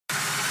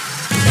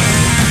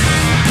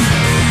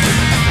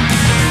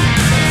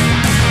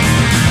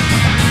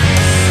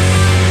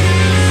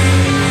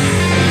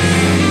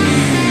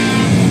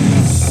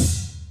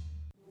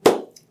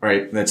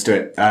right, let's do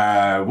it.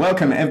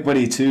 Welcome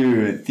everybody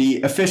to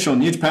the official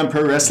New Japan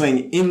Pro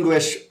Wrestling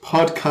English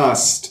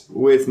podcast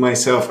with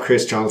myself,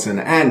 Chris Charlton,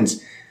 and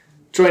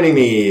joining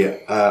me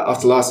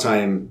after last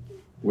time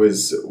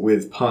was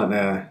with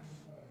partner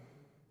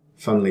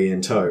Funley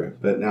in tow,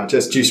 but now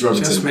just Juice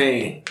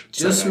Robinson.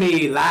 Just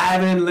me,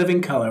 live and in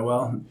living color.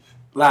 Well,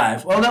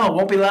 live. Well, no, it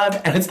won't be live,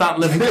 and it's not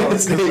living color.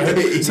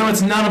 So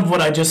it's none of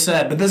what I just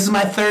said. But this is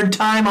my third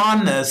time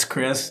on this,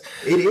 Chris.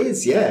 It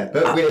is, yeah.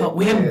 But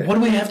we have. What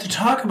do we have to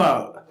talk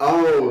about?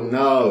 Oh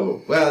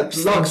no! Well,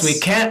 things we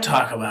can't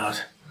talk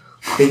about.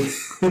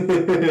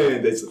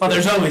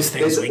 there's always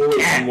things we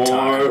can't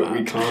talk about.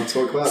 We can't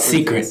talk about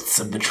secrets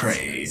of the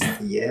trade.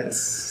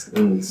 Yes,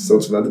 and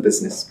sorts of other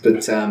business.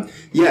 But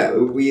yeah,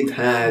 we've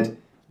had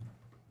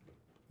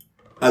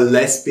a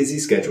less busy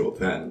schedule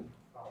than.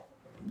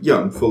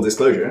 Full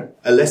disclosure,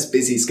 a less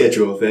busy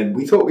schedule than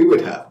we thought we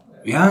would have.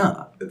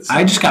 Yeah.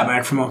 I just got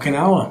back from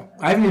Okinawa.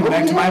 I haven't even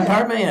back to my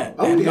apartment yet.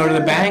 I had to go to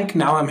the bank.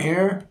 Now I'm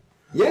here.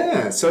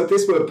 Yeah, so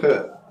this will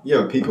put,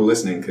 people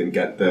listening can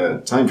get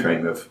the time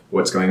frame of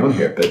what's going on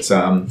here. But,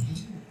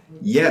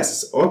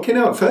 yes,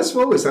 Okinawa. First of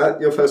all, was that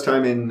your first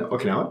time in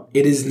Okinawa?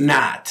 It is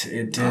not.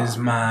 It is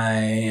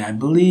I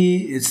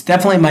believe, it's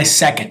definitely my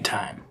second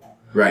time.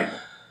 Right.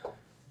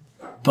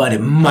 But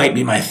it might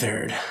be my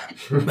third.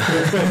 There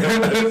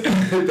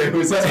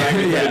was a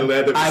time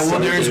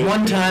there's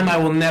one time I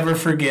will never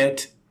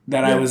forget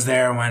that I was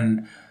there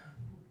when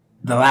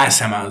the last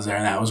time I was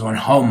there. That was when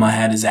Homa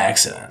had his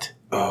accident.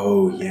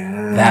 Oh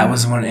yeah, that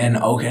was when in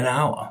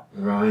Okinawa.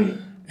 Right.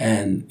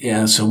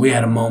 And so we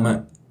had a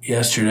moment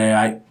yesterday.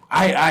 I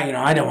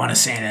didn't want to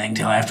say anything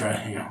till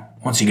after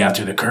once he got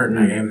through the curtain.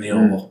 I gave him the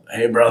old,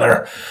 hey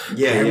brother,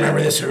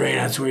 remember this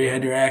arena? That's where you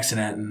had your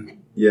accident, and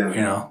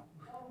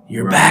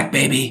you're back,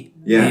 baby.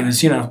 Yeah. He was,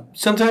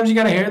 sometimes you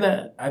got to hear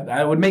that.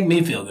 I would make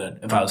me feel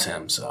good if I was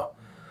him, so.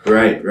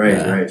 Right.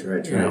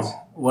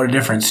 What a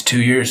difference.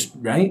 2 years,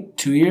 right?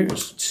 2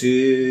 years. 2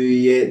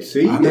 years.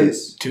 3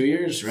 years. 2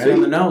 years, right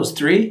on the nose.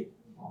 3?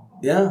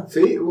 Yeah.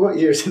 3? What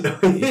years? I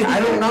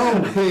don't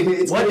know.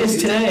 What is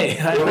today?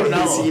 I don't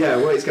know.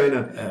 What is going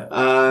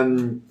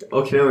on?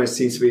 Okinawa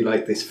seems to be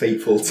like this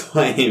fateful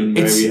time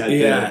where we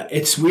had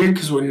it's weird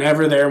because we're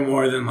never there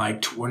more than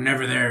we're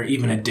never there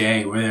even a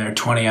day. We're there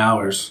 20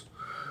 hours.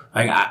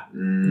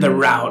 The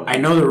route. I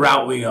know the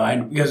route we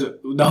go. Because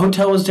the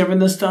hotel was different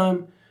this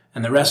time,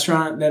 and the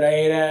restaurant that I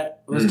ate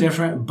at was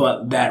different.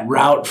 But that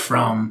route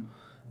from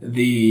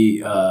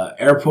the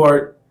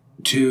airport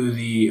to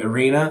the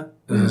arena,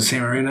 the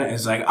same arena,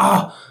 is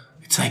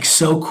it's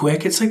so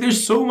quick. It's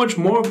there's so much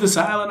more of this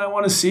island I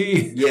want to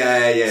see.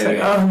 Yeah.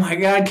 It's oh my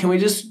God, can we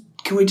just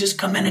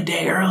come in a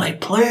day early,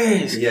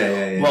 please?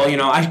 Yeah. Well,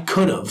 I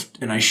could have,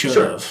 and I should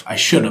have. I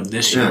should have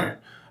this year.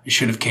 I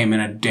should have came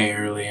in a day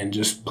early and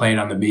just played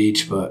on the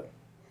beach, but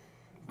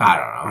I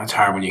don't know. It's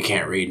hard when you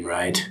can't read and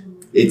write.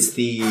 It's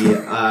the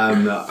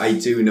I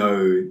do know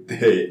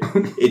that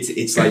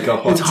it's like a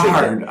hot. It's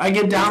hard. I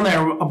get down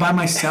there by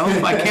myself.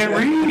 I can't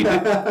read.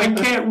 I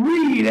can't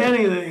read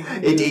anything.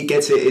 It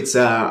gets it. It's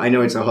I know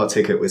it's a hot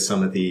ticket with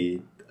some of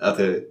the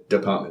other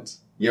departments.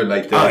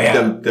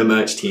 The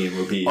merch team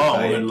will be. Oh,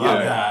 we love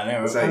that.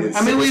 If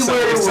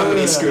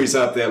somebody screws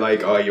up, they're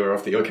like, "Oh, you were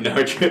off the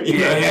Okinawa trip."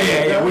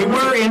 Yeah. We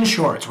were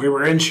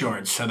in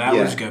shorts. So that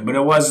was good. But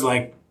it was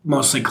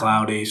mostly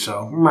cloudy.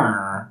 So.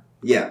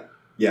 Yeah.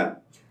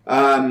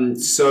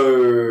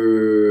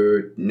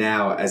 So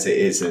now, as it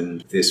is,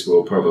 and this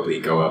will probably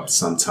go up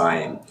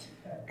sometime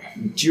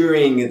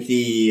during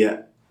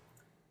the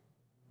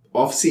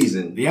off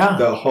season, the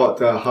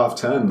half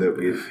term that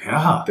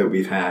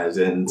we've had,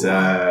 and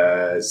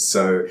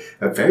so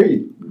a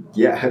very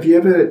Have you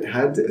ever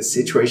had a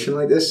situation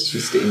like this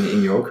just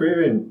in your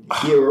career, in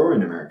here or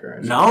in America?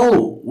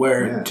 No,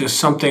 where just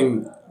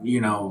something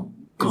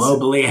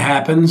globally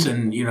happens,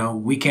 and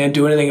we can't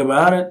do anything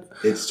about it.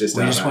 It's just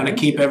we just want to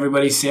keep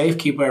everybody safe,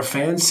 keep our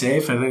fans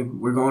safe. I think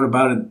we're going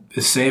about it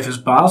as safe as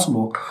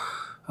possible.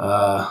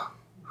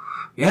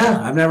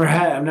 I've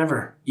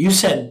never. You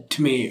said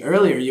to me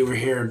earlier you were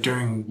here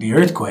during the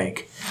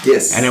earthquake.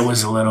 Yes. And it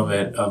was a little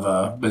bit of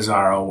a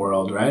bizarro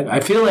world, right? I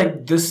feel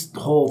like this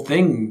whole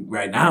thing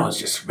right now is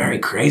just very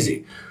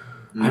crazy.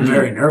 Mm-hmm. I'm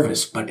very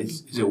nervous, but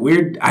is it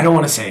weird? I don't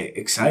want to say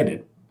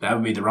excited. That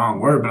would be the wrong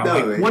word, but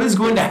I'm what is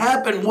going to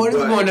happen? What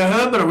is going to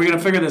happen? Are we going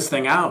to figure this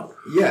thing out?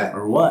 Yeah.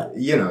 Or what?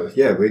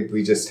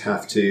 We just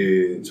have to,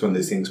 it's one of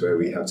those things where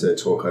we have to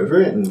talk over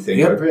it and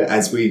think over it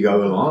as we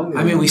go along.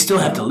 I mean, we still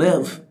have to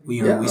live. We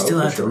still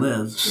have to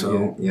live,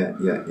 so. Yeah.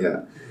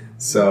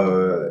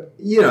 So,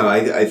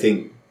 I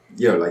think,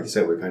 like you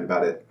said, we're kind of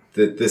about it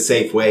the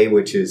safe way,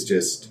 which is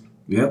just...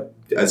 Yep.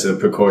 As a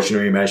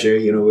precautionary measure,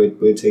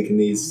 we're taking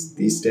these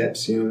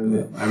steps.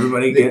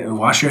 Everybody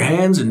wash your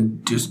hands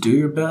and just do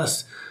your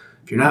best.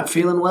 you're not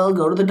feeling well,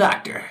 go to the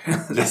doctor.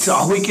 That's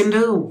all we can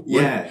do.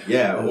 Yeah.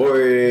 Or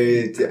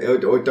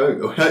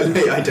don't. Or,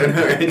 I don't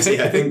know.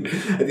 I think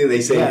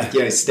they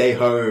say stay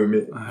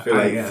home for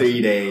like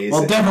 3 days.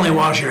 Well, definitely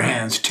wash your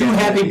hands. 2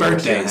 happy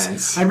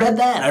birthdays. I read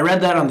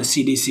that on the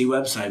CDC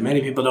website.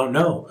 Many people don't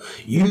know.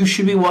 You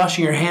should be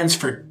washing your hands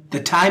for the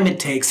time it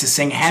takes to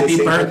sing happy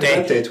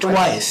birthday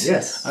twice.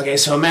 Yes. Okay,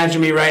 so imagine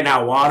me right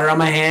now, water on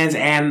my hands,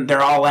 and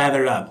they're all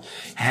lathered up.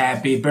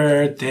 Happy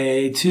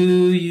birthday to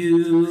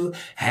you.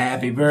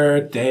 Happy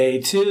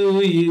birthday to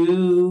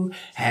you.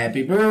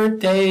 Happy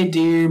birthday,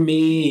 dear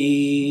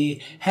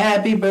me.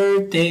 Happy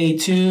birthday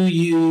to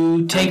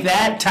you. Take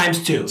that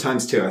times 2.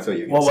 Times 2, I thought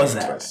you were What was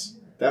that? Twice.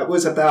 That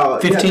was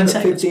about 15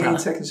 seconds. 15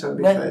 seconds,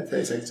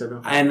 30 seconds.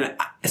 And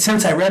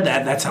since I read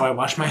that, that's how I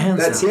wash my hands.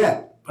 That's,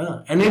 now.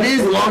 And it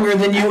is longer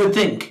than you would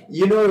think.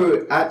 You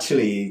know,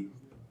 actually,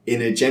 in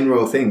a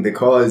general thing,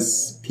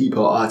 because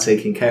people are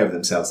taking care of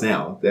themselves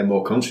now, they're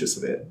more conscious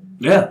of it.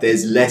 Yeah.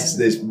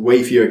 There's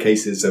way fewer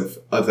cases of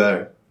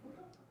other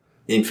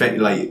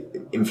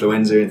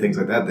influenza and things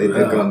like that. They've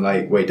gone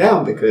like way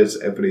down because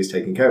everybody's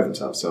taking care of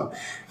themselves. So,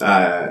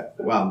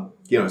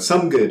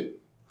 some good.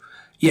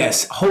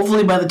 Yes.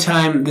 Hopefully by the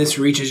time this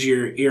reaches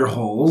your ear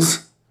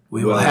holes,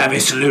 we will have a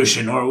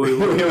solution, or we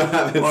will,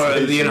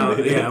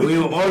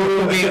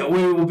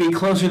 we will be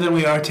closer than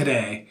we are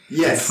today.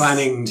 Yes,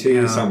 finding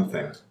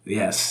something.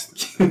 Yes,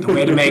 the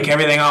way to make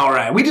everything all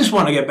right. We just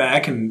want to get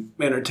back and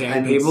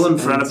entertain people in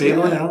front of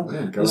people.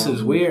 This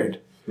is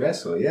weird.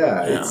 Wrestle,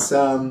 it's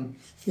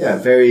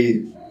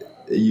very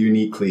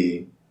unique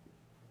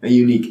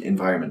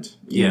environment.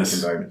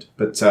 Environment,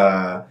 but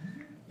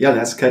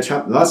let's catch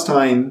up. Last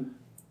time.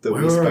 We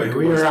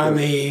were on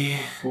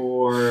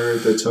for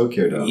the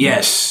Tokyo Dome.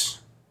 Yes.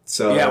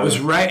 So it was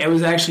right. It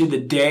was actually the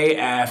day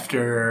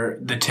after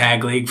the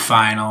Tag League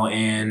final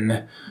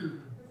in.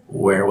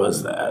 Where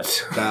was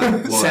that?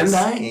 That was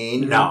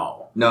Sendai?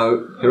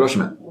 No,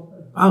 Hiroshima.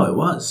 Oh, it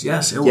was.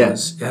 Yes, it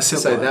was. Yes, it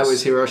was. So that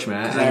was Hiroshima.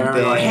 And I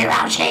remember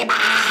Hiroshima!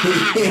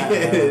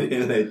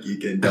 You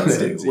can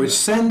dust it. Which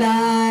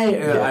Sendai?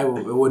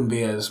 It wouldn't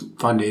be as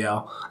fun to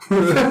yell.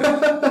 Not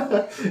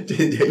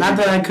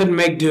that I couldn't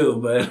make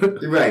do, but...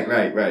 Right.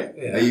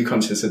 Yeah. Are you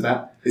conscious of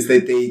that? Is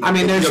there's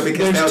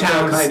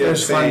towns,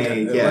 there's fun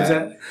to... What's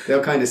that?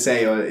 They'll kind of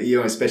say,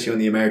 especially on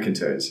the American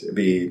tours, it'll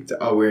be,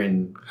 we're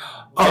in...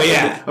 Oh,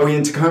 yeah. Are we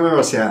in Tacoma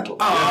or Seattle?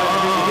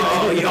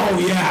 Oh,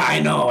 yeah,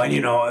 I know. And,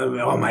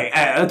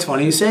 that's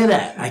funny you say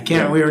that. I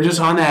can't... Yeah. We were just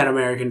on that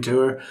American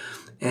tour,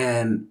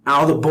 and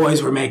all the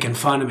boys were making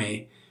fun of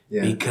me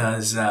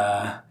because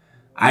I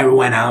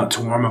went out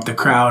to warm up the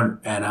crowd,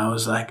 and I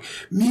was like,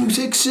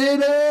 Music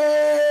City!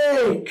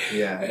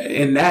 Yeah.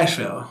 In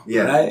Nashville.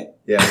 Yeah. Right?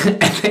 Yeah. And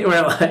they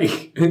were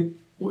like,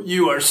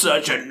 you are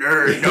such a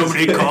nerd.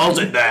 Nobody calls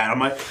it that.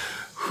 I'm like...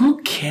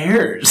 Who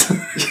cares?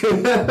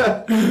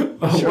 What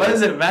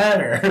does it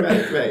matter?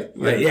 Right.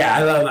 But yeah,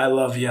 I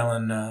love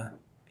yelling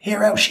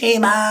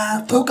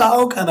Hiroshima,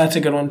 Fukuoka. That's a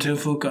good one too.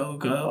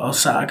 Fukuoka,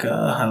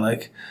 Osaka. I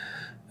like,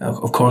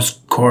 of course,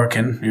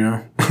 Korakuen.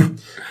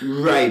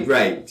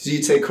 Right. So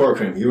you'd say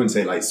Korakuen. You wouldn't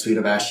say like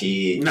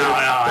Suidabashi. No.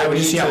 I would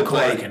just yell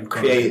Korakuen.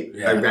 Create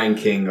a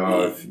ranking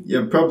of.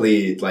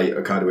 Probably like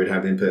Okada would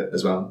have input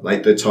as well,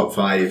 like the top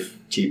 5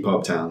 cheap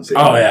pop towns.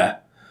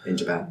 In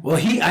Japan. Well,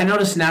 I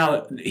notice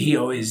now he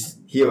always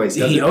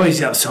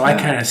yells, so I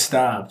kind of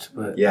stopped,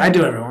 but I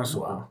do every once in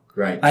a while.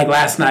 Right. Like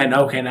last night in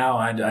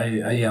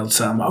Okinawa, I yelled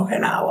some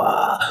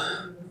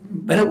Okinawa,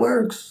 but it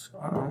works.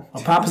 I don't know.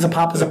 A pop is a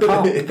pop is a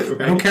pop. Right.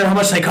 I don't care how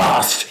much they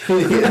cost.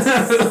 Yes.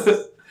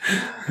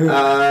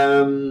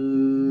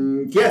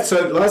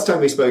 So last time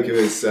we spoke, it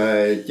was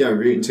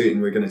rootin'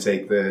 tootin'. We're going to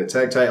take the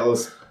tag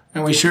titles,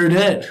 and we sure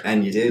did.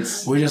 And you did.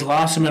 We just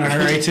lost them in a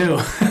hurry too.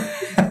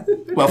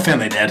 Well,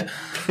 Finlay did.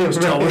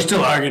 We're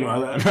still arguing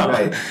about that. No.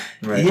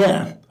 Right.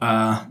 Yeah.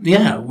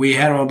 We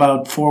had them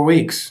about 4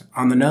 weeks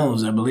on the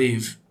nose, I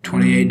believe.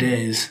 28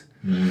 days.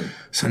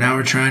 So now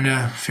we're trying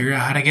to figure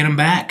out how to get them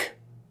back.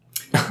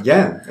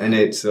 Yeah, and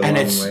it's a long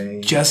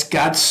way. It's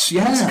got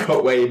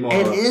way more.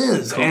 It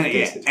is,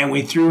 and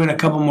we threw in a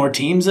couple more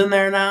teams in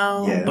there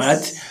now. Yes.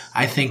 But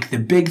I think the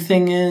big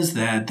thing is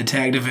that the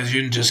tag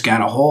division just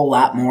got a whole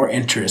lot more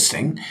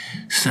interesting.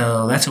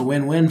 So that's a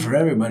win-win for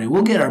everybody.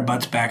 We'll get our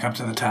butts back up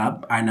to the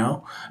top. I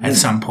know at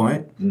some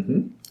point.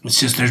 Mm-hmm. It's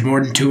just there's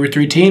more than 2 or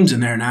 3 teams in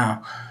there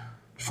now.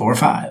 4 or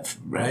 5,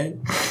 right?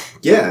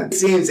 Yeah, it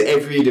seems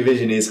every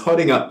division is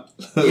hotting up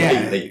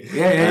lately.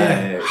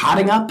 Yeah.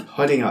 Hotting up.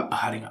 Heating up.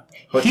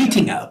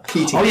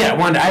 Oh yeah,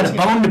 I had a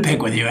bone to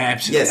pick with you.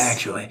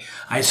 Actually,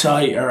 I saw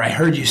you, or I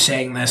heard you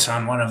saying this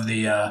on one of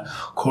the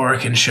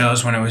Korakuen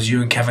shows when it was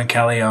you and Kevin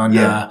Kelly on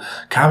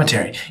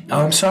commentary.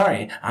 Oh,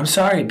 I'm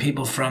sorry,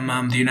 people from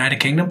the United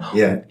Kingdom.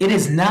 Yeah, it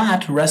is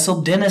not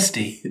Wrestle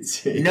Dynasty.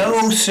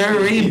 No,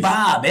 sirree,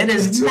 Bob. It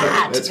is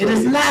not. It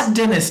is not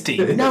Dynasty.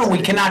 No, we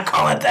cannot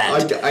call it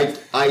that.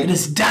 It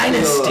is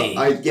Dynasty.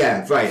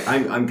 Right.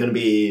 I'm going to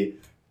be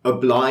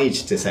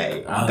obliged to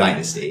say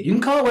Dynasty. You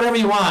can call it whatever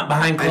you want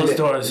behind closed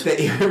doors. Right.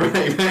 You're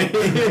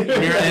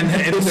in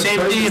the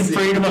safety and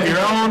freedom of your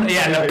own, in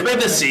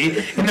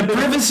the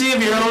privacy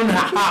of your own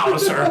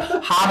house or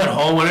hobbit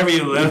hole, whatever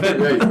you live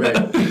in.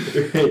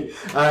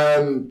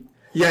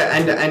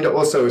 Right. And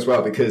also as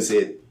well because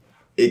it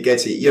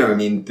gets it. I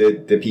mean,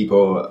 the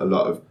people, a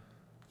lot of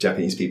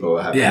Japanese people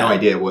have no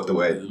idea what the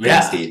word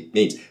dynasty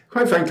means.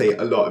 Quite frankly,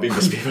 a lot of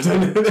English people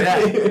don't know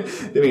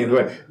the meaning of the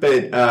word.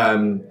 But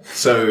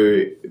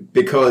so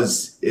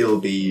because it'll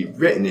be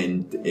written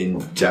in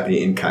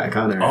Japanese in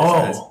katakana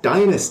as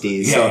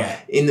dynasty, so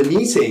in the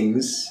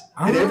meetings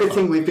and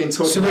everything we've been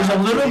talking about. So there's a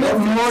little bit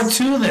more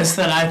to this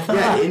than I thought.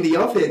 Yeah, in the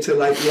office to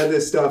like the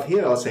other stuff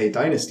here, I'll say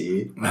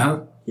dynasty.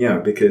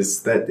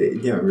 Because that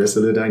rest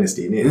of the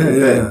dynasty.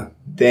 But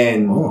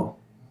then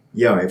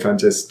if I'm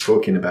just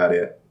talking about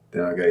it,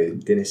 then I'll go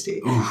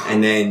dynasty.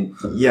 And then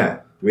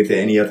with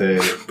any other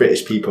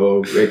British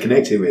people we're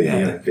connected with,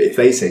 if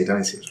they say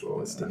dynasty,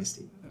 well, it's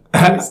dynasty.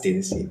 It's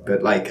dynasty.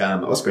 But like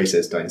Osprey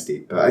says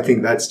dynasty. But I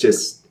think that's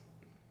just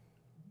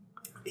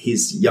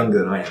he's younger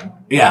than I am.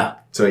 Yeah.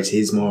 So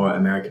he's more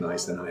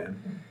Americanized than I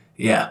am.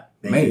 Yeah.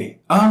 Maybe.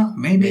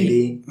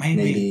 Maybe.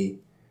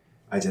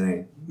 I don't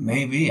know.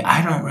 Maybe.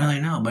 I don't really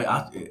know,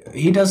 but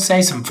he does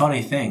say some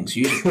funny things.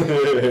 Or is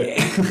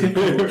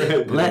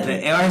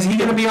he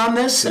going to be on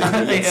this?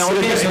 Okay,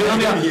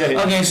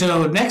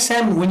 so next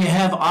time when you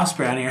have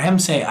Osprey on here, have him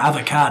say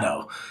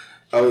avocado.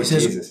 Oh, he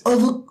says, Jesus. Oh,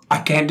 look, I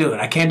can't do it.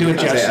 I can't do it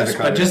justice.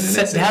 But just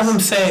have him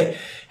say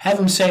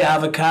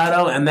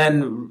avocado and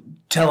then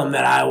tell him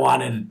that I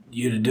wanted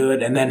you to do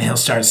it, and then he'll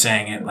start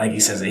saying it like he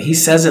says it. He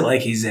says it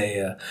like he's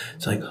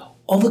it's like,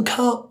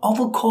 avocado.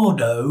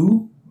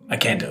 I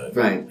can't do it.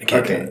 Right. I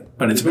can't do it.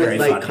 But it's very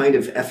like funny. Kind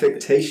of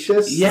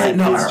affectatious. Yeah, like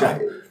no.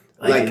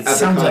 Like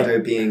avocado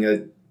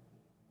being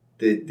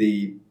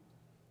the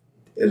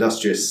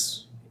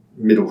illustrious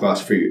middle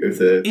class fruit of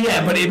the.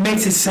 Yeah, but it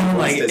makes it sound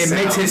like it's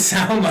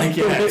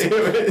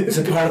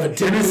a part of a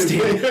dynasty.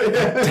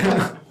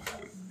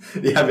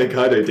 The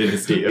avocado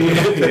dynasty.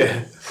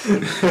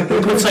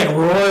 It puts like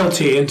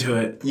royalty into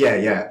it.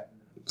 Yeah.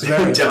 It's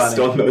very just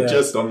funny.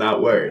 Just on that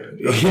word.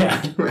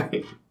 Yeah.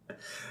 Right.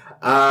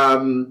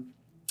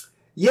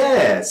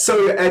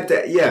 So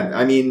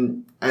I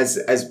mean,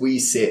 as we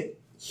sit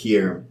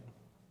here,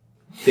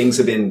 things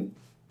have been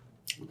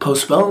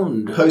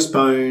postponed,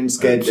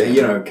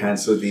 scheduled,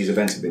 cancelled. These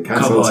events have been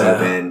cancelled,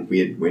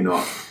 we're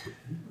not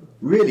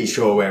really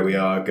sure where we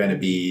are going to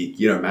be,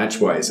 match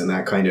wise, and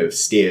that kind of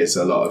steers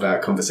a lot of our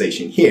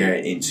conversation here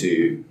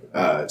into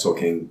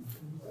talking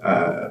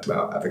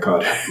about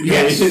avocado.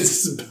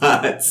 Yes.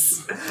 But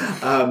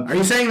are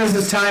you saying this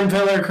is time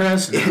filler,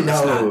 Chris?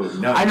 No.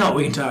 I know what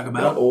we can talk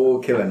about. Not all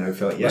killer, no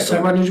filler. Let's talk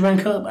about New Japan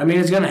Cup. I mean,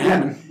 it's going to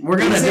happen. We're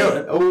going to do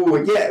it. Oh,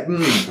 yeah.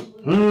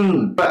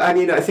 But I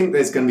mean, I think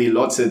there's going to be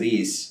lots of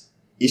these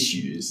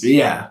issues.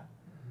 Yeah.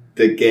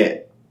 That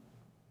get,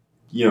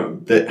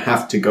 that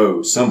have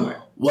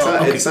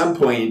at some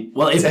point,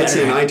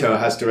 Tetsuya Naito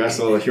has to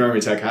wrestle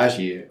Hiromu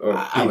Takahashi.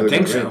 I would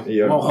think so.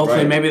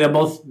 Hopefully, maybe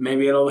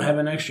it'll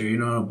happen next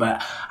year,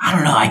 But I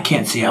don't know. I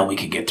can't see how we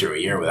could get through a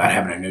year without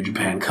having a New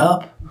Japan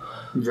Cup.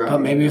 Right. But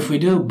maybe if we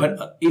do.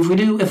 But if we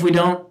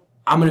don't,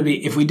 I'm gonna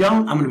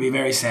be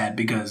very sad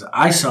because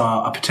I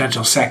saw a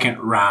potential second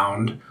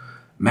round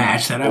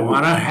match that I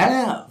want to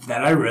have.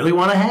 That I really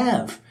want to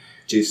have.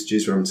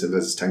 Juice Robinson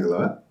versus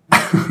Tangaloa.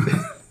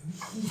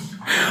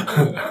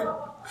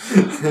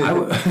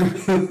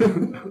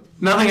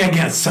 Nothing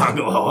against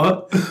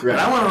Tangaloa, but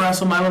I want to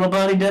wrestle my little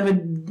buddy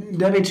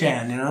Debbie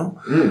Chan,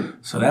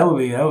 So that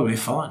would be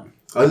fun.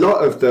 A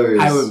lot of those.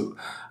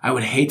 I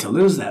would hate to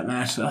lose that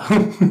match though.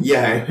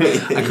 Yeah,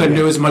 I couldn't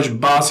do as much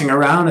bossing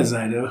around as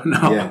I do.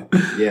 No.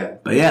 Yeah.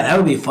 But yeah, that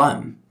would be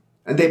fun.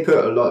 And they put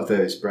a lot of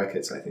those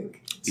brackets, I think.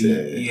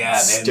 They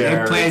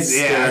played.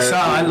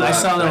 I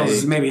saw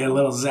maybe a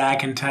little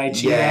Zack and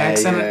Taichi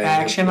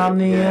action on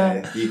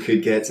the. You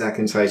could get Zack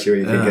and Taichi, or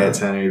you could get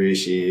Tanner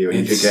Ibushi, or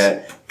you could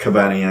get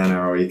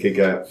Cabaniana, or you could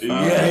get.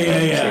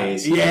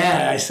 Chase.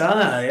 Yeah, I saw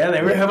that. Yeah,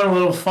 they were having a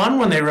little fun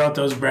when they wrote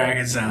those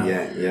brackets down.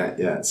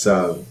 Yeah.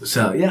 So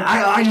yeah,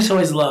 I just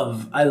always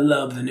love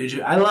the New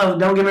Japan.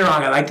 Don't get me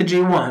wrong, I like the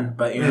G1,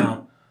 but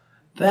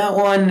that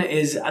one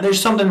is, there's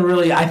something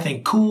really, I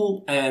think,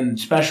 cool and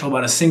special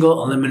about a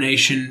single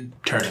elimination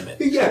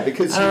tournament. Yeah,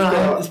 because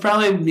it's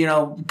probably,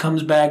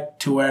 comes back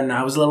to when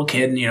I was a little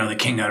kid and, the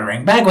King of the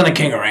Ring. Back when the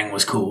King of the Ring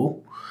was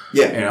cool.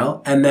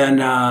 Yeah. And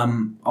then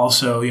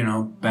also,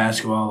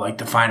 basketball, like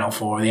the Final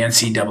Four, the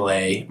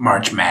NCAA,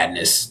 March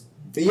Madness.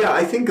 Yeah,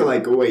 I think,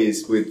 like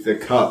always with the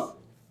Cup,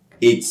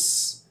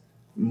 it's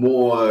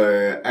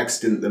more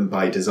accident than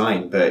by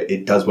design, but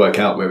it does work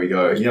out where we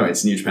go.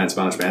 It's New Japan's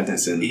March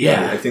Madness, and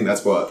I think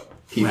that's what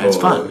people. It's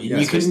fun.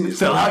 You can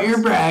fill out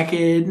your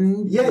bracket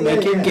and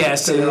make your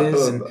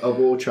guesses and of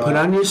all put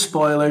on your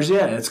spoilers.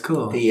 Yeah, it's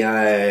cool.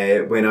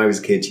 When I was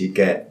a kid, you'd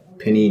get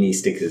Panini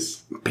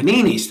stickers.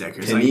 Panini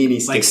stickers? Panini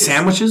stickers. Like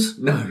sandwiches?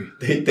 No,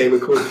 they were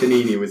called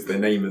Panini was the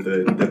name of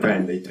the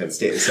brand. They had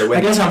stickers. So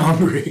I guess I'm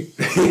hungry.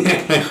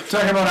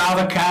 Talking about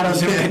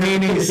avocados and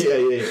paninis.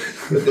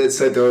 Yeah.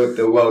 So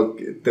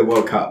the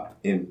World Cup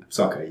in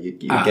soccer, you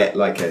get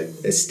like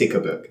a sticker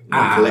book.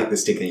 You collect the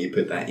sticker and you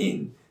put that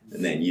in.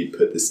 And then you'd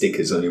put the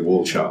stickers on your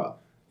wall chart.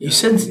 You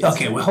said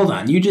okay. Well, hold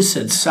on. You just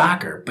said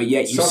soccer, but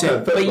yet you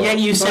said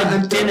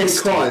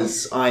dynasty.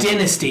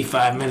 Dynasty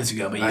 5 minutes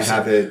ago, but you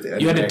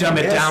you had to dumb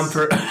it down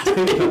for.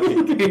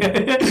 You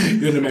had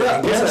to make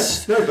a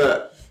guess. No,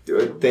 but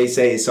they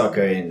say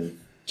soccer in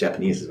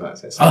Japanese as well.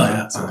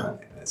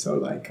 So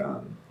like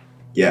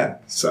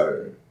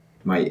So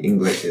my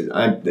English is.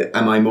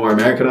 Am I more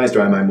Americanized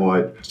or am I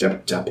more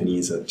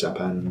Japanese or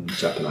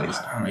Japanized?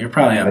 I don't know, you're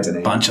probably a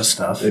bunch of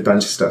stuff. A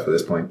bunch of stuff at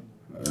this point.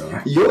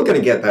 You're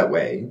gonna get that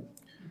way.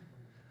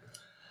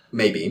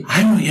 Maybe.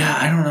 I don't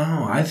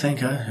know. I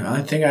think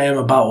I am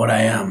about what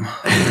I am.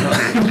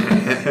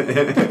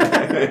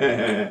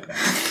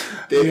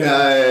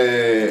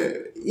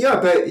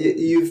 But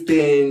you've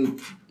been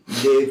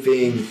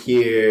living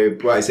here.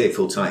 Well, I say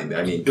full time.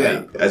 I mean,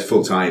 as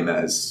full time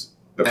as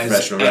a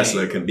professional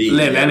wrestler can be.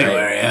 Live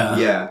anywhere, right?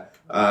 Yeah.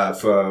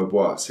 For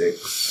what,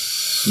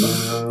 6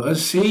 months?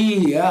 Let's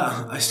see.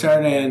 Yeah, I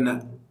started in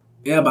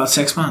about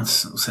 6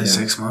 months. I'll say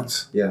 6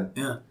 months. Yeah.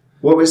 Yeah.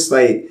 What was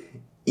like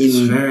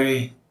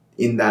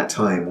in that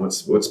time?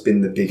 What's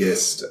been the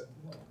biggest?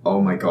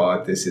 Oh my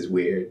God, this is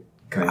weird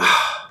kind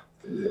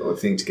of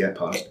thing to get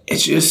past.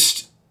 It's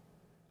just,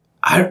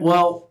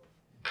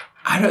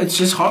 it's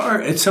just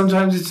hard. It's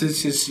sometimes it's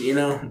just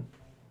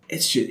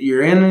it's just,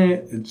 you're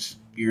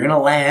in a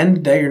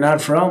land that you're not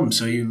from,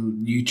 so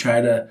you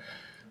try to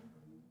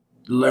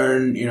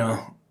learn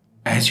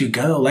as you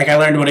go. Like I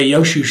learned what a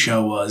Yoshu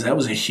show was. That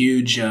was a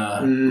huge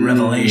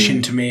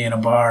revelation to me in a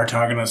bar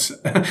talking to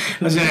I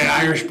was in an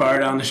Irish bar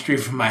down the street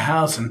from my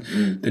house, and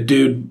the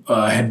dude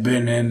had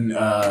been in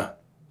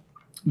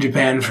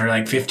Japan for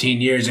like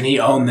 15 years, and he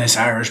owned this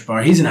Irish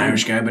bar. He's an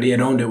Irish guy, but he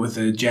had owned it with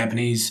a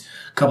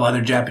couple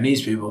other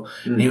Japanese people.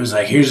 And he was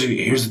like, here's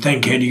the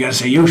thing, kid, you got to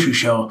say Yoshu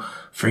show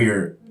for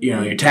your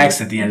your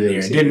tax at the end of the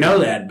year. I didn't know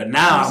that, but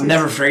now I'll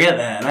never forget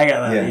that. I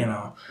got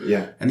that,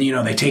 Yeah. And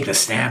they take the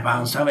stamp out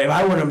and stuff. If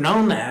I would have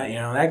known that,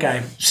 that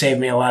guy saved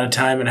me a lot of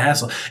time and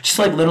hassle. Just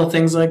like little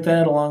things like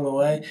that along the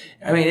way.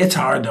 I mean, it's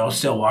hard though,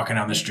 still walking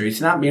down the streets,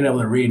 not being able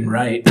to read and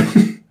write.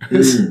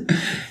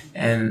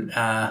 And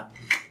I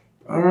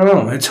don't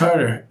know, it's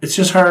harder. It's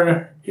just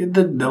harder.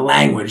 The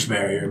language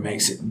barrier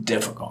makes it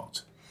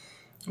difficult.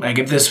 Like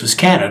if this was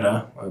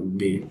Canada, it would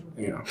be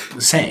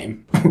the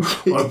same.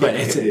 But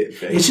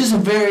it's just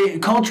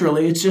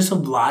culturally, it's just a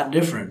lot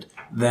different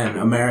than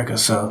America.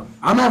 So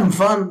I'm having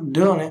fun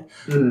doing it.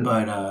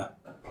 But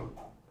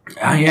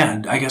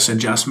I guess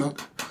adjustment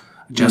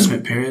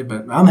period.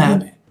 But I'm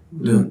happy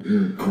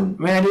doing. I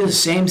mean, I do the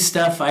same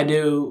stuff I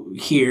do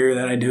here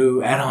that I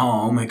do at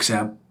home,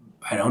 except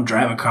I don't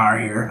drive a car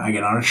here. I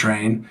get on a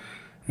train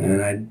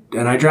and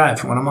I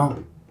drive when I'm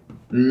home.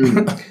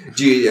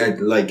 Do you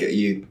are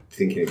you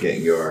thinking of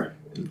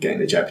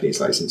getting a Japanese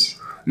license?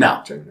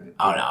 No.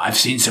 Oh no, I've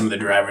seen some of the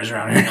drivers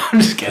around here. No,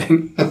 I'm just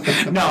kidding.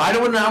 No, I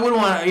wouldn't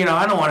want to.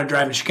 I don't want to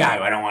drive in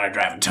Chicago. I don't want to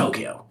drive in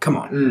Tokyo. Come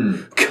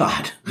on,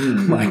 God,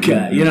 my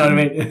God. You know what I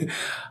mean?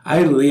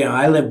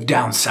 I live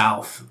down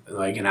south,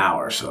 like an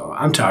hour. So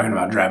I'm talking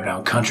about driving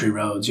down country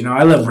roads.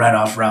 I live right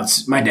off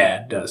routes. My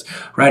dad does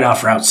right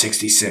off Route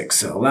 66.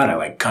 So a lot of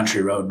like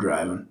country road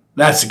driving.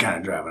 That's the kind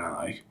of driving I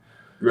like.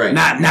 Right.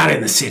 Not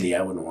in the city.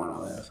 I wouldn't want to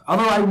live.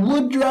 Although I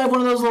would drive one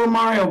of those little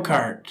Mario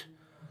Kart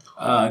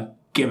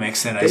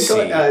gimmicks that I see.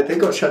 They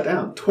got shut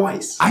down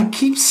twice. I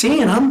keep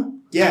seeing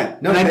them. Yeah.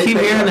 No, and I keep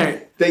hearing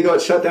that. They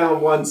got shut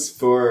down once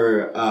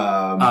for...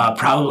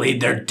 probably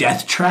their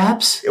death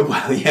traps?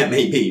 Well, yeah,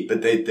 maybe.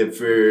 But they're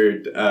for,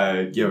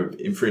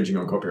 infringing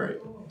on copyright.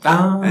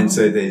 Oh. And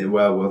so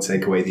we'll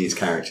take away these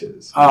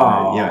characters.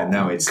 Oh.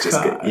 Now it's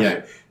just...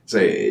 So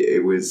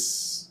it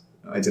was,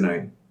 I don't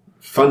know,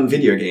 fun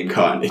video game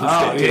card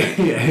instead.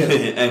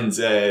 And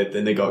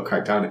then they got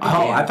cracked down.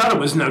 I thought it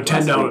was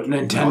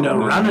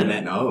Nintendo running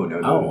it. No.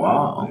 Oh,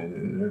 wow.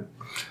 No.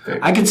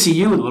 I could see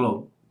you with a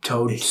little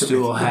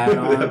toadstool hat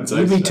on.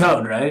 You'd be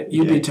Toad, right?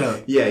 You'd be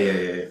Toad.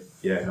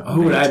 Yeah.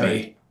 Who would I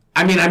be?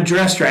 I mean, I'm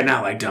dressed right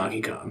now like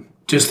Donkey Kong.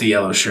 Just the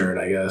yellow shirt,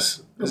 I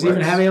guess. Does he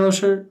even have a yellow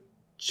shirt?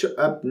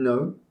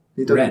 No.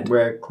 He doesn't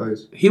wear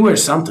clothes. He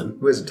wears something. He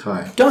wears a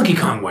tie. Donkey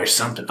Kong wears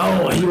something.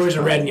 Oh, he wears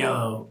a red and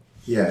yellow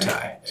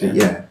tie.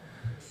 Yeah.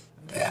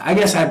 I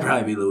guess I'd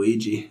probably be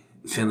Luigi.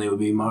 Finley would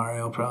be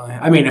Mario, probably.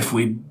 I mean, if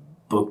we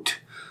booked.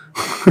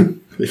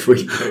 Who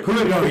would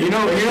go? You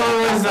know what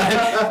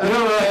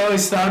I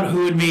always thought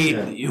who would be,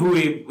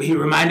 he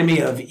reminded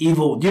me of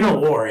evil,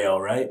 Wario,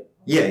 right?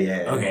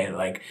 Yeah. Okay,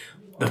 like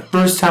the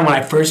first time when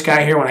I first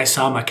got here, when I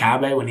saw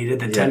Makabe, when he did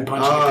the 10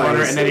 punch in the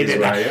corner, and then he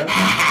did that.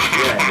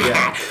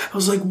 Yeah. I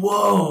was like,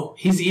 whoa,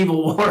 he's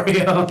evil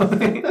Wario.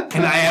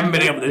 And I haven't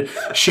been able to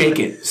shake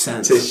it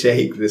since. To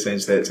shake the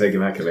sense that Togi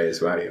Makabe is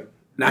Wario.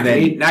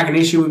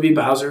 Nakanishi would be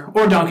Bowser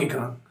or Donkey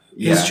Kong.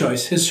 His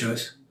choice.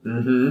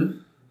 Mm-hmm.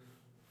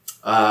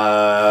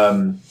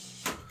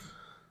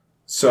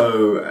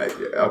 So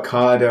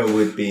Okada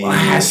would be. Well, it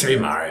has to be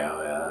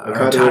Mario. Yeah.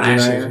 Okada would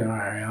be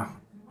Mario.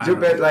 So,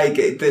 but like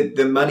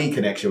the money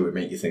connection would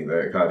make you think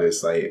that Okada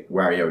is like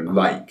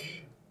Wario-like.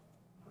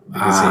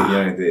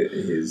 Because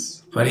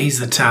his. But he's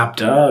the top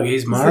dog.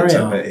 He's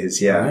Mario.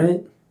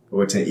 Right?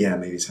 Or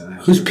maybe so.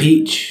 Who's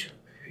Peach?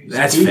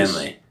 That's Peach?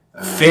 Finley.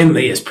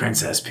 Finley is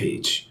Princess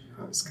Peach.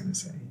 I was gonna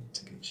say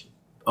Taguchi.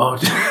 Oh.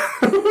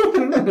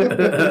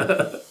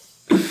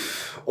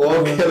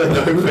 Or Killer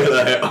No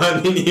Filler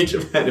on the New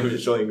Japan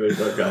Official English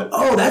podcast.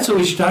 Oh, that's what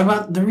we should talk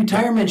about. The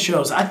retirement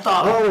shows. I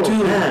thought,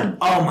 man.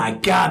 Oh my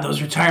God,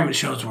 those retirement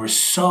shows were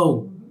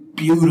so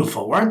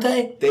beautiful, weren't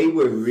they? They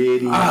were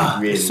really so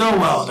nice.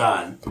 Well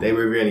done. They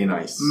were really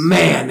nice.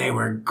 Man, they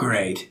were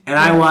great. And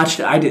I watched.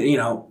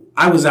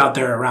 I was out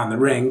there around the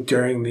ring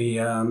during the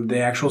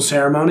actual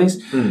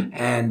ceremonies,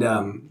 and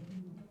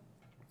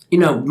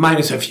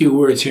minus a few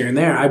words here and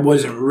there, I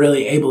wasn't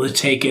really able to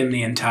take in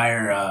the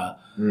entire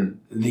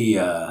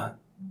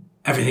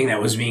everything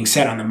that was being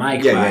said on the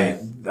mic by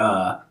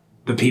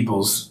the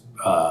people's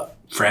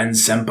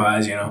friends,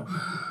 senpais,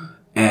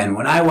 And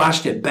when I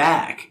watched it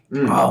back,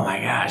 oh my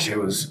gosh,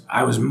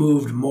 I was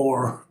moved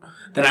more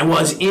than I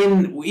was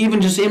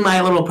even just in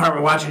my little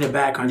apartment watching it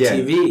back on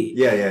TV.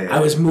 Yeah. I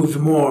was moved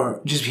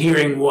more just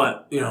hearing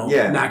what,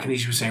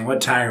 Nakanishi was saying,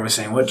 what Tiger was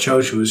saying, what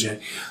Choshu was saying.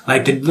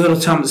 Like the little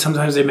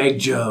sometimes they make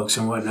jokes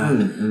and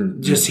whatnot.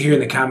 Just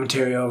hearing the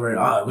commentary over it.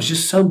 Oh, it was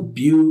just so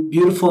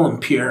beautiful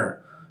and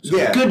pure. So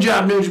good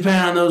job, New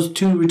Japan, on those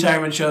 2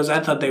 retirement shows.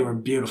 I thought they were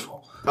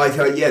beautiful. I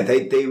thought,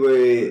 they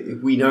were.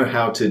 We know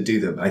how to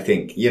do them. I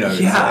think,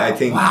 I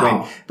think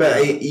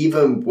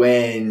even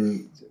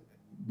when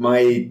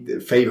my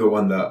favorite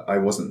one that I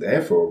wasn't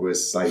there for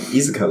was like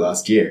Iizuka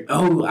last year.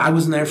 Oh, I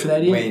wasn't there for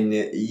that either. When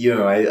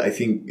I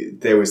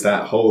think there was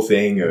that whole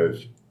thing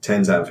of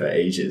Tenzan for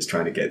ages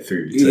trying to get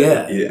through.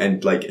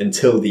 And like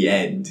until the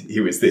end, he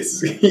was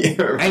this. And he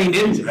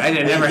didn't, right?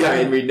 It never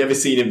happened. And we'd never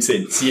seen him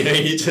since. He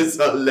just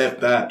sort of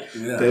left that.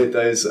 Yeah.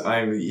 Those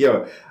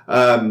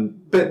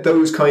but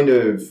those kind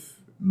of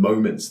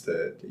moments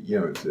that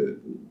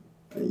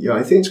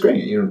I think it's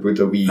great.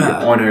 That we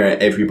honor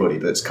everybody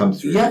that's come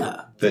through.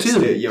 Yeah,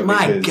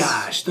 dude.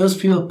 Gosh, those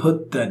people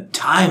put the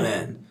time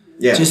in.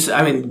 Yeah.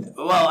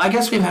 I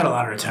guess we've had a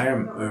lot of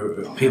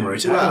people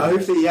retire. Well,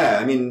 hopefully,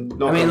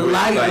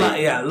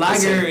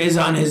 Liger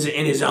is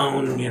in his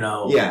own,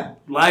 Yeah.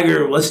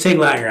 Liger, let's take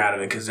Liger out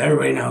of it because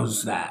everybody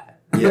knows that.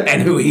 Yeah.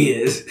 And who he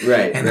is.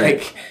 Right. And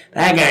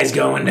that guy's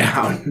going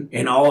down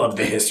in all of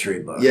the history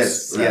books.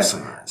 Yes. So,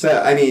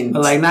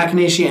 But like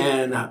Nakanishi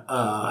and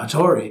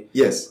Hattori.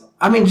 Yes.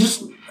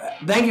 Just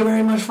thank you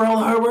very much for all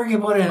the hard work you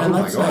put in. And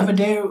let's have a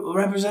day that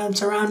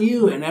represents around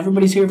you. And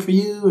everybody's here for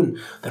you. And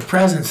the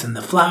presents and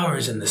the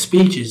flowers and the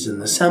speeches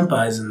and the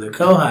senpais and the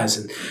kohais.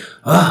 And,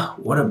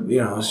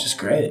 it's just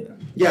great.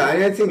 Yeah,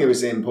 I think it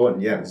was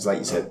important. Yeah, because like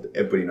you said,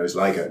 everybody knows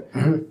Liger.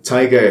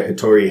 Tiger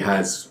Hattori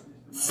has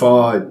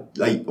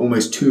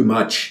almost too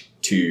much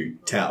to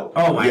tell.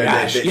 Oh my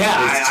gosh!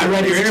 I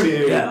read your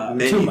interview.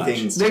 Many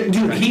things.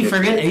 Dude, he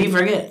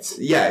forgets.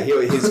 Yeah,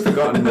 he's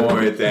forgotten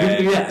more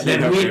than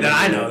than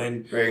I know.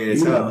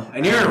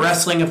 And you're a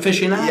wrestling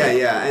aficionado.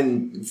 Yeah,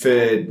 and for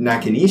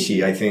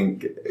Nakanishi, I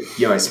think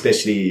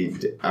especially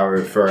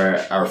for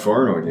our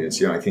foreign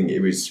audience, I think it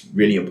was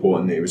really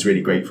important. It was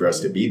really great for us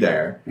to be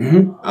there.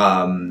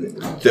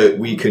 That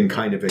we can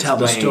kind of tell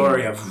the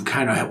story of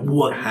kind of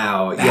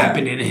how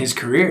happened in his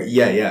career.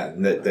 Yeah,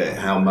 that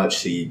how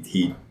much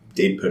he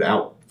did put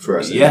out for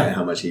us, and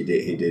how much he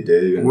did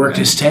do, and worked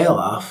his tail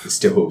off.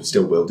 Still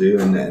will do,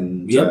 and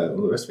all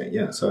the rest of it.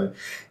 Yeah, so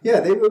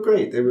they were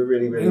great. They were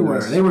really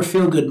nice. They were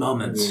feel good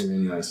moments. Really,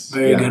 really nice.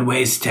 Very good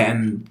ways to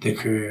end the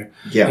career.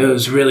 Yeah, it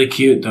was really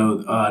cute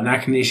though.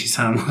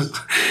 Nakanishi-san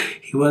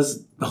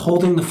was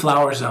holding the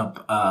flowers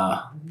up.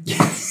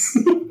 Yes,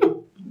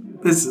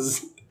 this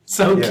is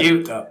so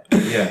cute though.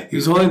 Yeah, he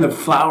was holding the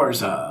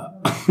flowers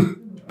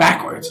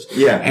backwards.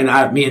 Yeah,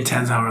 and me and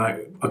Tenzan were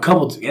like a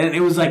couple, and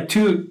it was like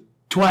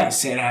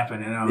twice it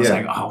happened, and I was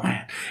like, oh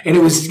man. And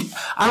it was,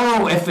 I don't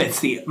know if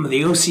it's the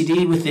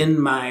OCD within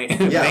my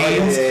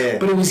veins,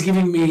 but it was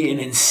giving me an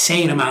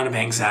insane amount of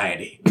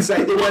anxiety. Because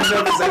I think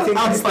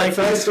the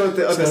first or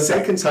the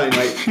second time,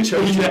 like,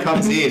 Choshu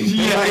comes in.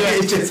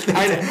 It's just,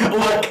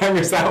 what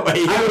camera's that way?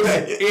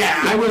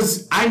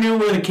 I knew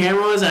where the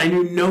camera was, and I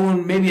knew no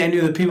one, maybe I knew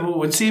that people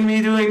would see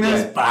me doing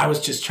this, but I was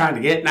just trying to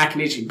get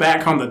Nakanishi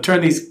back on the turn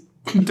these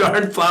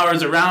darn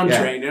flowers around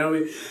train,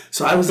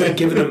 So I was like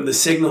giving him the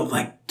signal of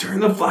like, turn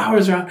the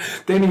flowers around.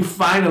 Then he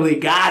finally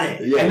got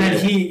it. And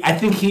then I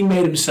think he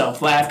made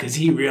himself laugh because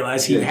he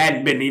realized he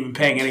hadn't been even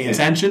paying any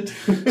attention.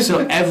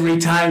 So every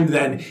time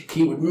then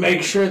he would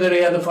make sure that he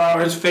had the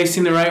flowers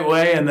facing the right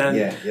way, and then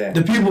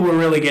the people were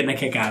really getting a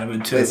kick out of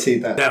it too. Let's see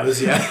that. That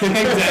was, exactly.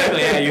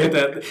 Yeah, you hit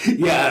that.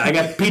 Yeah, I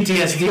got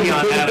PTSD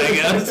on that, I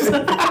guess.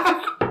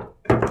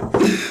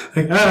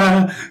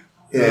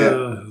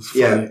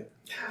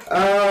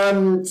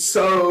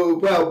 So,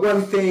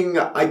 one thing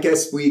I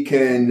guess we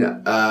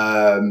can,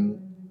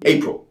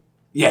 April.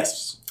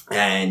 Yes.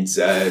 And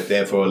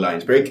therefore,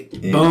 Lions Break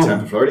in Boom.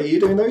 Tampa, Florida. Are you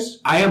doing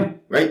those? I am.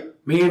 Right.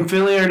 Me and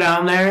Philly are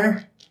down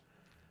there.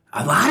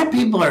 A lot of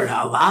people are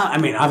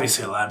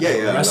obviously a lot of people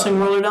in the wrestling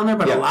world are down there,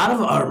 but a lot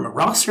of our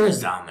roster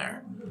is down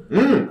there.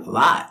 A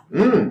lot.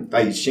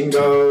 Like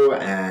Shingo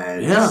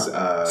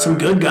and some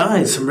good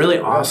guys, some really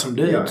awesome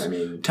dudes. Yeah, I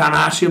mean,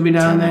 Tanahashi will be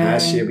down there.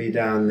 Tanahashi will be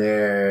down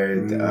there.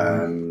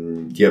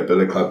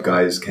 Bullet Club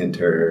guys,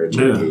 Kenta,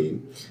 Jinky.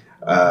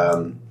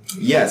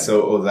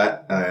 So all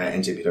that,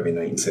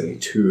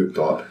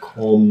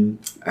 NJPW1972.com.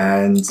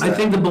 And I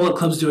think the Bullet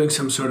Club's doing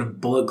some sort of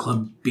Bullet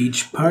Club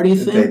beach party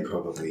thing. They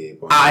probably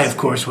won't. I, of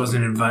course,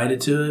 wasn't invited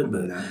to it,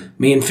 but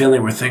me and Finley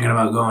were thinking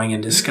about going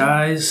in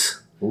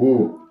disguise.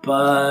 Ooh.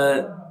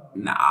 But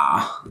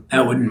nah,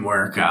 that wouldn't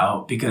work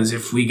out because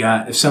if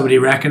somebody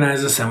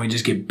recognized us, then we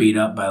just get beat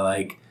up by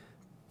like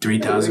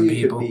 3,000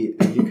 people. Probably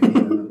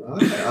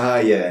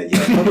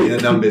the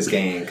numbers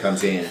game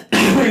comes in.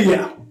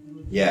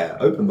 Yeah,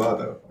 open bar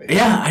though.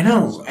 Yeah, I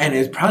know, and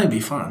it'd probably be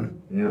fun.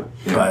 Yeah.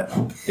 But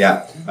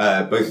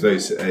both of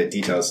those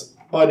details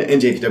on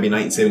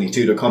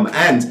njpw1972.com,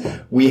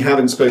 and we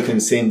haven't spoken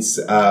since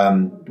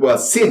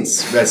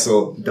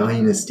Wrestle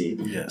Dynasty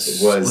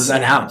was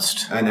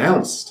announced.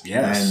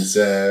 Yes,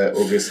 and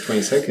August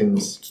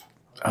 22nd.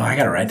 Oh, I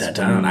gotta write that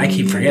down. I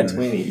keep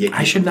forgetting.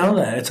 I should know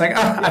that. It's like,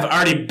 I've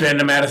already been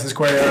to Madison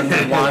Square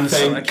Garden once.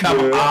 So like,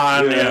 come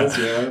on. Yes.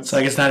 It's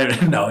like, it's not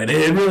even... No, it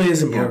really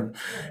is important.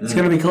 Yeah. It's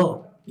gonna be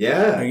cool.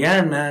 Yeah.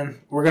 Again,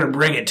 man, we're gonna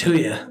bring it to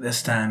you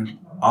this time.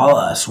 All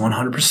us,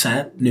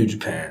 100% New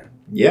Japan.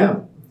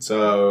 Yeah.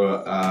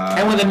 So...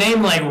 and with a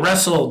name like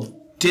Wrestle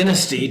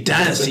Dynasty,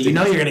 you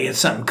know you're gonna get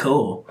something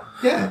cool.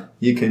 Yeah.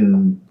 You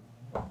can...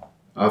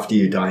 After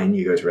you dine,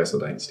 you go to Wrestle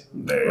Dynasty.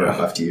 Or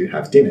after you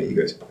have dinner, you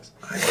go to Wrestle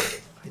Dynasty.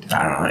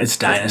 I don't know. It's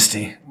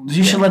Dynasty.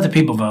 You should let the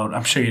people vote.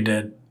 I'm sure you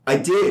did. I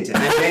did, and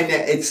then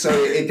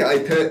I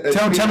put.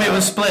 Don't tell me it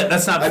was split.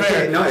 That's not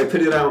fair. I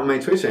put it out on my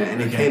Twitter,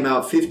 and it came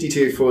out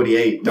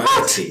 52-48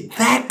 Dynasty. What?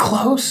 That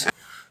close?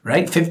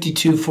 Right,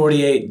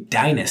 52-48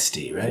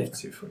 Dynasty. Right.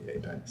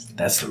 52-48 Dynasty.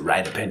 That's the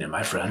right opinion,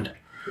 my friend.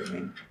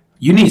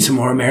 You need some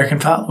more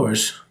American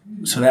followers.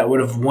 So that would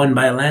have won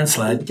by a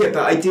landslide. Yeah,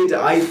 but I did.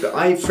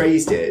 I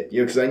phrased it,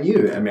 because I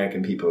knew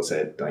American people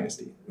said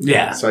Dynasty.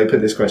 Yeah. So I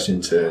put this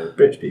question to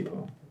British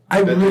people.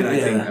 I think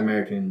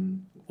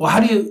American. Well, how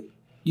do you?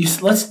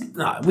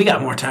 We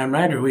got more time,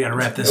 right? Or we got to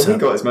wrap this up? We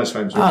got as much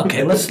time as we can.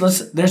 Okay, let's.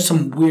 There's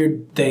some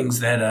weird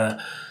things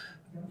that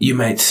you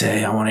might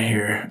say. I want to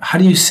hear. How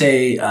do you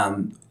say?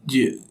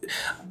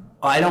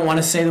 I don't want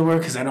to say the word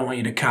because I don't want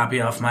you to copy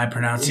off my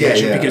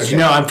pronunciation because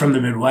I'm from the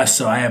Midwest,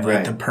 so I have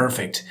like the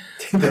perfect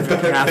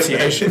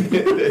pronunciation.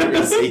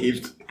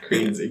 Received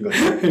Queen's English.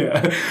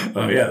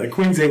 Oh yeah, the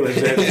Queen's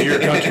English. That's your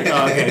country.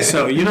 Oh, okay,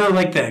 so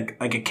like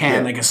a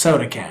can, like a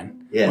soda can.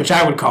 Yeah. Which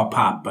I would call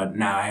pop, but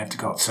now I have to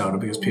call it soda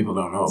because people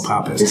don't know what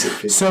pop is.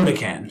 Soda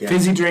can. Yeah.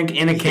 Fizzy drink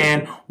in a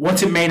can.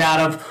 What's it made out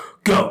of?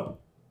 Go.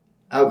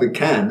 Out of a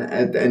can,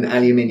 an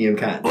aluminium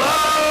can.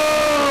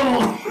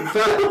 Whoa! So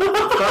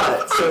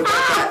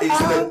that is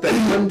the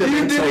fundamental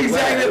You did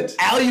exactly word.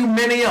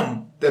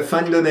 Aluminium. The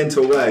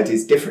fundamental word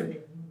is different.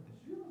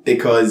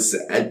 Because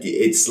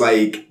it's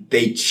like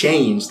they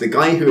changed. The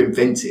guy who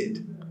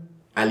invented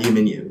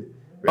aluminium.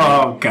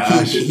 Right? Oh,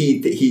 gosh.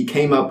 He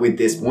came up with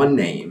this one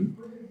name.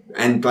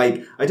 And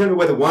like I don't know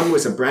whether one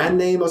was a brand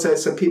name or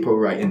some people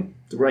write in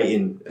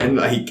and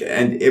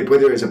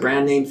whether it's a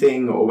brand name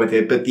thing or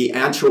but the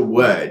actual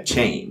word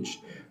changed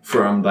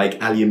from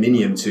like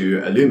aluminium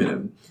to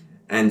aluminum.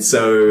 And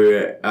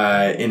so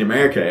in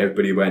America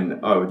everybody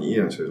went,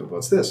 so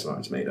what's this? Well,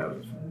 it's made out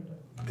of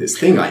this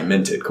thing I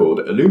invented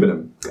called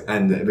aluminum.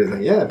 And it was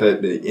like,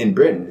 but in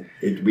Britain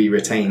we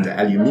retained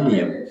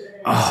aluminium.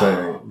 Oh,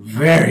 so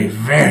very,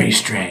 very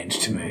strange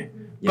to me.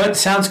 Yeah. But it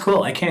sounds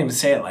cool. I can't even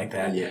say it like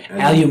that. Yeah,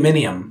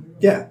 aluminium.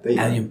 Yeah.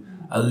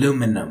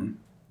 Aluminum.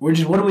 What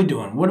are we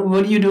doing? What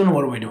are you doing?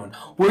 What are we doing?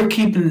 We're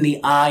keeping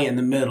the I in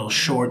the middle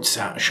short,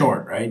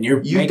 right? And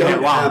you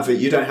don't have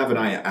it. You don't have an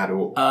I at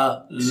all.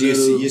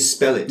 You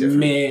spell it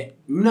differently.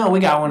 No,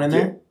 we got one in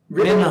there.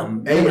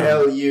 Minimum.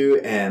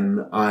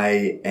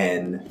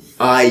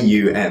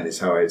 ALUMINIUM is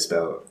how I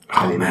spell.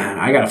 Oh man,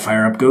 I gotta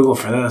fire up Google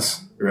for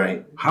this.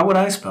 Right. How would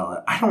I spell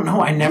it? I don't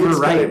know. I never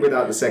write it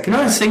without the second. You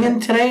know what I'm singing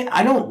today?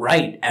 I don't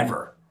write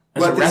ever.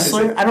 As a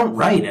wrestler, I don't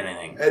write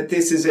anything.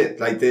 This is it.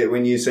 Like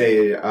when you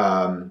say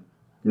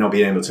not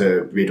being able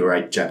to read or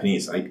write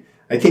Japanese, like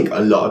I think a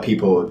lot of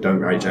people don't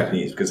write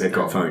Japanese because they've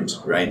got phones,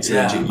 right? So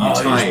you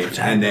type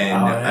and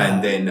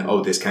then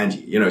this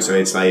kanji, So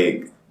it's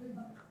like,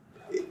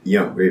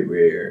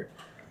 we're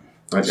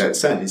like that.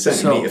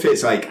 Certainly me. If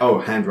it's like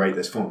handwrite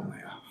this form. Like,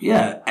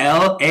 yeah,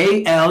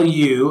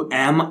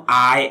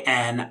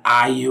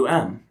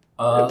 ALUMINIUM.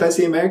 That's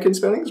the American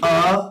spelling?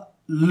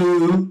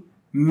 Aluminium.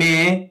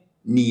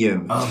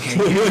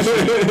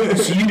 Okay.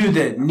 So you do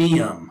the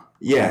neum.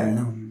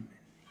 Yeah.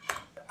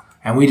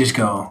 And we just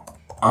go,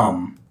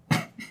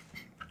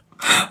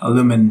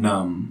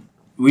 aluminum.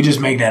 We just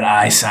make that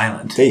I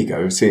silent. There you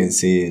go.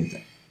 See,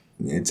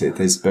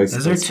 there's both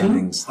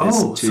spellings.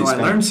 So I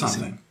learned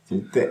something.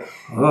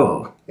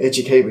 Oh.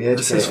 Educate me.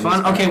 This is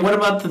fun. Okay, what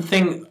about the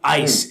thing,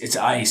 ice? It's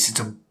ice. It's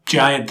a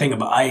giant thing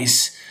of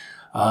ice.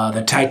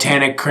 The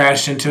Titanic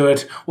crashed into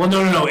it. Well,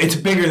 no. It's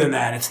bigger than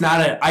that. It's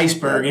not an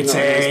iceberg. It's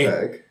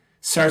iceberg.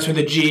 Starts with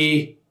a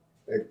G.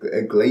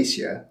 A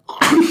glacier.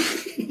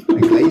 A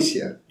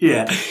glacier.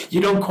 Yeah.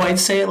 You don't quite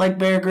say it like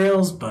Bear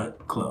Grylls,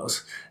 but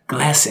close.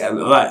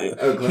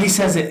 Glacier. He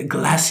says it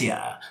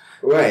glacier.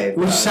 Right.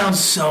 Which sounds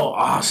so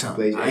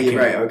awesome. You're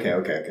right.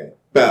 Okay.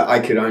 But I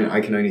can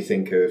only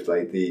think of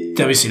like the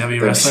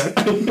WCW wrestler.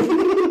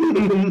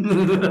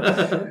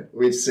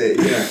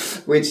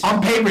 which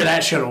on paper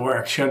that should have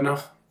worked, shouldn't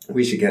have.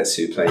 We should get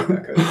Suplex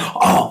back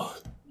over.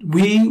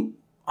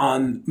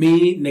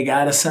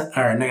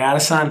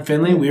 Nagata-san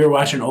Finley, we were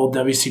watching old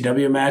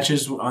WCW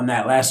matches on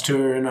that last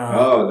tour, and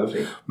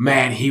lovely.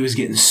 Man, he was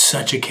getting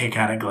such a kick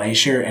out of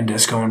Glacier and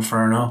Disco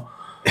Inferno.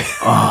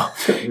 Oh,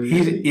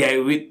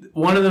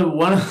 one of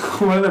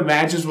the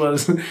matches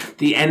was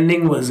the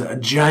ending was a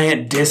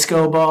giant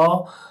disco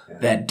ball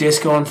that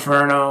Disco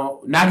Inferno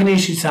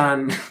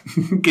Nakanishi-san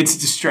gets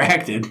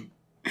distracted,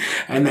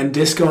 and then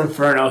Disco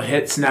Inferno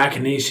hits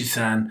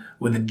Nakanishi-san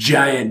with a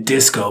giant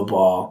disco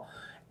ball,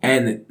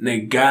 and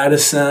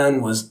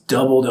Nagata-san was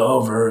doubled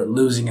over,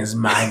 losing his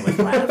mind with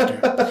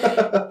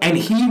laughter, and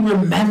he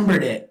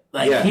remembered it.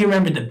 He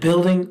remembered the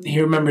building.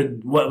 He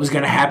remembered what was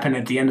going to happen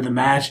at the end of the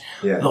match.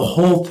 Yeah. The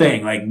whole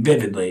thing,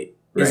 vividly.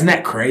 Right. Isn't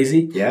that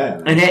crazy?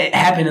 Yeah. And it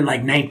happened in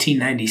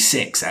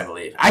 1996, I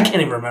believe. I can't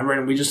even remember it,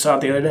 and we just saw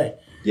it the other day.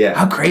 Yeah.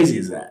 How crazy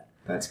is that?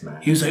 That's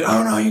mad. He was like,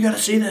 "Oh no, you got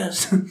to see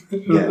this."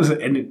 Yeah.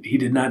 And he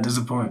did not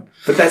disappoint.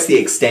 But that's the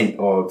extent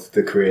of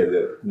the career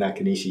that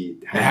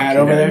Nakanishi had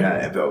over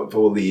there. Of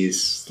all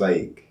these,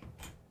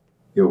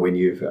 when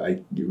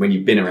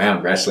you've been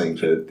around wrestling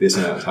for this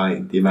amount of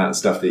time, the amount of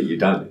stuff that you've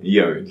done, he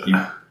fought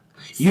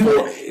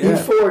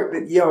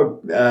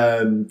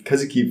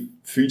Kazuki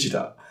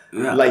Fujita,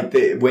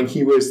 when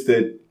he was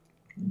the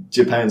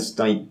Japan's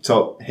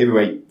top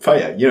heavyweight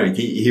fighter.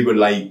 He would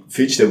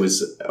Fujita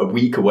was a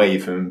week away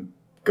from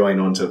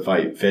going on to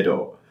fight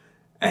Fedor,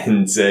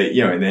 and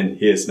and then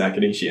here's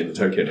Nakanishi in the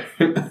Tokyo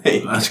Dome.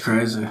 That's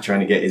crazy.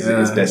 Trying to get his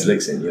best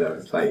licks in.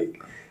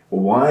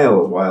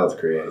 Wild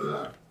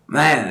career.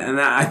 Man, and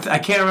I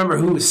can't remember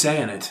who was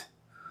saying it.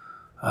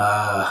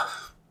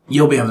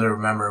 You'll be able to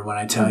remember when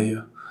I tell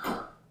you.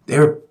 They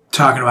were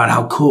talking about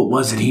how cool it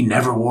was that he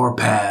never wore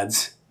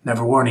pads.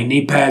 Never wore any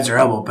knee pads or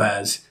elbow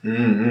pads.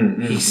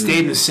 He stayed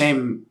in the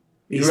same...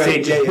 He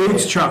stayed in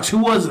boots, trunks. Who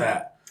was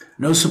that?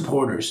 No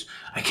supporters.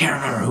 I can't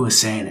remember who was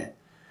saying it.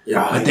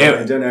 Yeah, but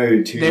I don't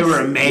know. They were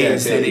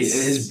amazed that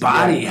his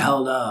body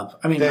held up.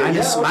 I mean,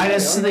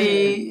 minus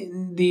the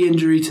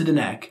injury to the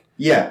neck.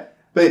 Yeah.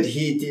 But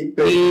he did,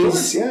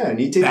 and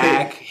he did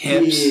back,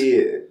 hips,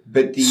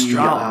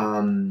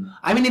 strong.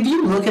 I mean, if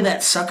you look at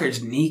that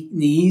sucker's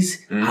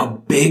knees,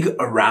 how big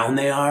around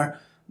they are,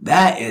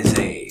 that is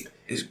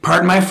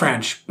pardon my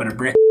French, but a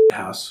brick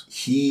house.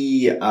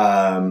 He,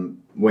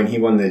 when he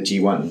won the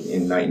G1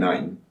 in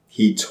 '99,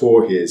 he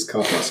tore his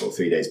calf muscle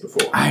 3 days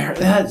before. I heard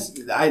that's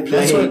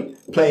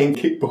playing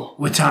kickball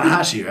with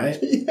Tanahashi, right?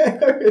 Yeah,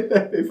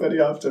 everybody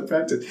after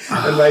practice,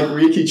 and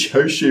Riki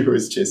Choshu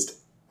was just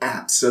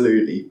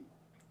absolutely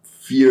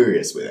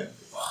furious with him.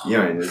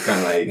 And it's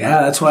kind of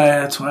that's why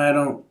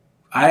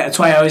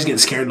I always get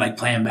scared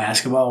playing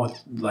basketball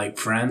with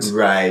friends.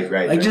 Right.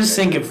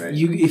 Think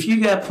if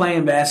you got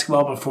playing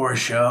basketball before a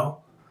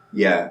show,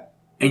 yeah,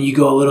 and you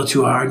go a little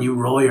too hard and you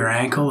roll your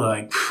ankle,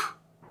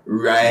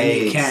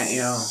 right, you can't,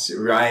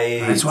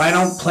 right. That's why I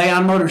don't play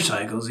on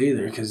motorcycles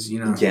either, because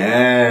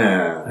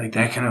that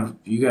kind of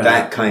you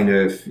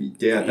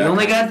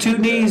only got two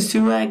knees,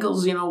 two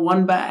ankles,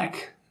 one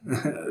back.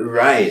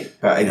 Right,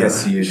 but I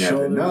guess you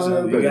never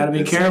know. You gotta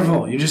be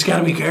careful. You just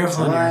gotta be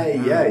careful. Yeah.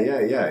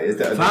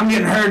 If I'm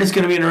getting hurt, it's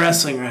gonna be in a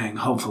wrestling ring.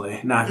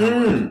 Hopefully, knock on wood.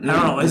 I don't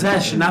know.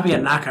 That should not be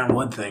a knock on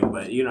wood thing,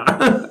 but Or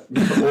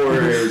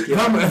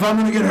if I'm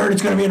gonna get hurt,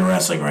 it's gonna be in a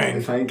wrestling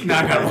ring.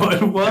 Knock on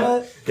wood.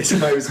 What? That's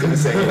what I was gonna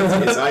say.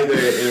 It's either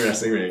in a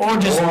wrestling ring or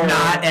just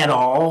not at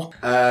all.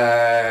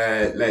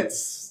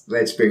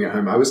 Let's bring it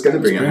home. I was going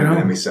to bring it home, and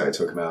then we started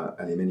talking about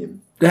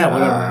aluminium. Yeah,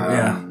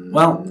 whatever.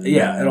 Well,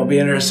 it'll be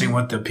interesting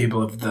what the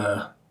people of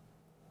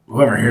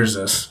whoever hears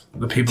this,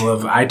 the people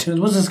of iTunes,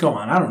 what's this go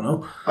on? I don't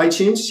know.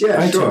 iTunes, sure.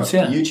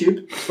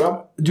 YouTube as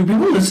well. Do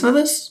people listen to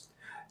this?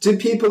 Do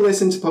people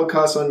listen to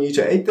podcasts on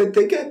YouTube?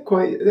 They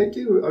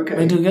do okay.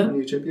 They do good? On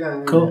YouTube,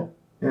 yeah. Cool.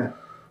 Yeah.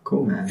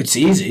 Cool, man. It's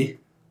easy.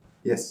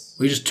 Yes.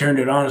 We just turned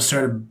it on and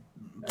started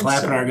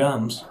flapping our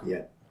gums.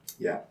 Yeah.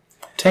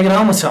 Take it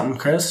on with something,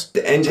 Chris. The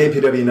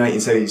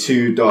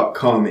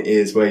NJPW1972.com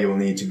is where you'll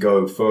need to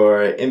go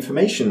for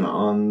information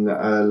on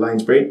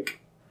Lions Break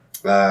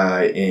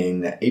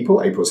in April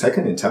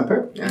 2nd in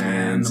Tampa.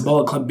 And the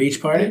Bullet Club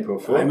Beach Party. April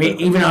 4th. I mean,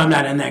 even though I'm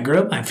not in that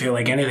group, I feel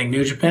like anything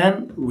New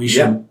Japan, we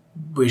should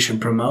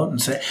promote and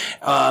say.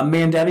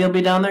 Me and Debbie will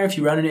be down there. If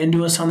you run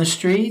into us on the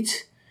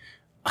street,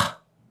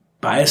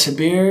 buy us a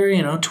beer,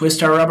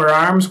 twist our rubber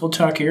arms. We'll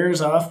talk your ears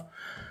off.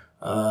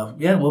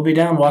 We'll be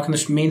down walking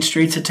the main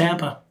streets of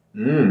Tampa.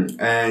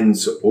 And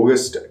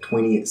August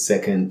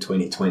 22nd,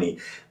 2020,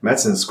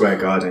 Madison Square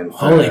Garden.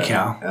 Holy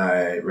cow.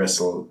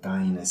 Wrestle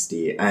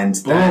Dynasty. And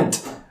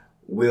that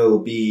will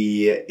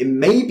be, it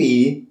may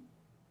be,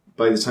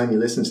 by the time you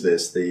listen to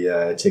this,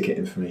 the ticket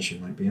information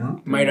might be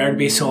up. Might already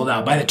be sold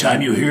out. By the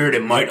time you hear it,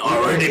 it might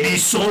already be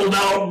sold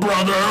out,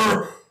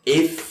 brother.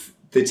 If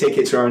the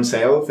tickets are on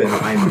sale, then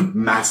I'm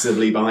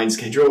massively behind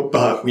schedule,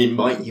 but you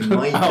might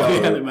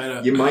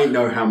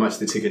know how much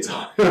the tickets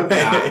are.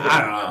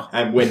 I don't know.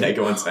 And when they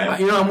go on sale.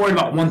 I'm worried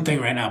about one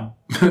thing right now.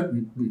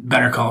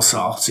 Better Call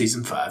Saul,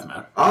 season 5,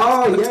 man.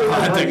 Oh,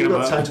 yeah. You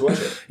got time to watch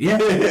it. Yeah.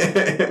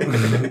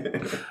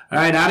 All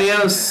right,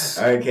 adios.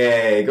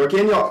 Okay, go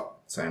Kenyo.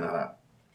 Sayonara.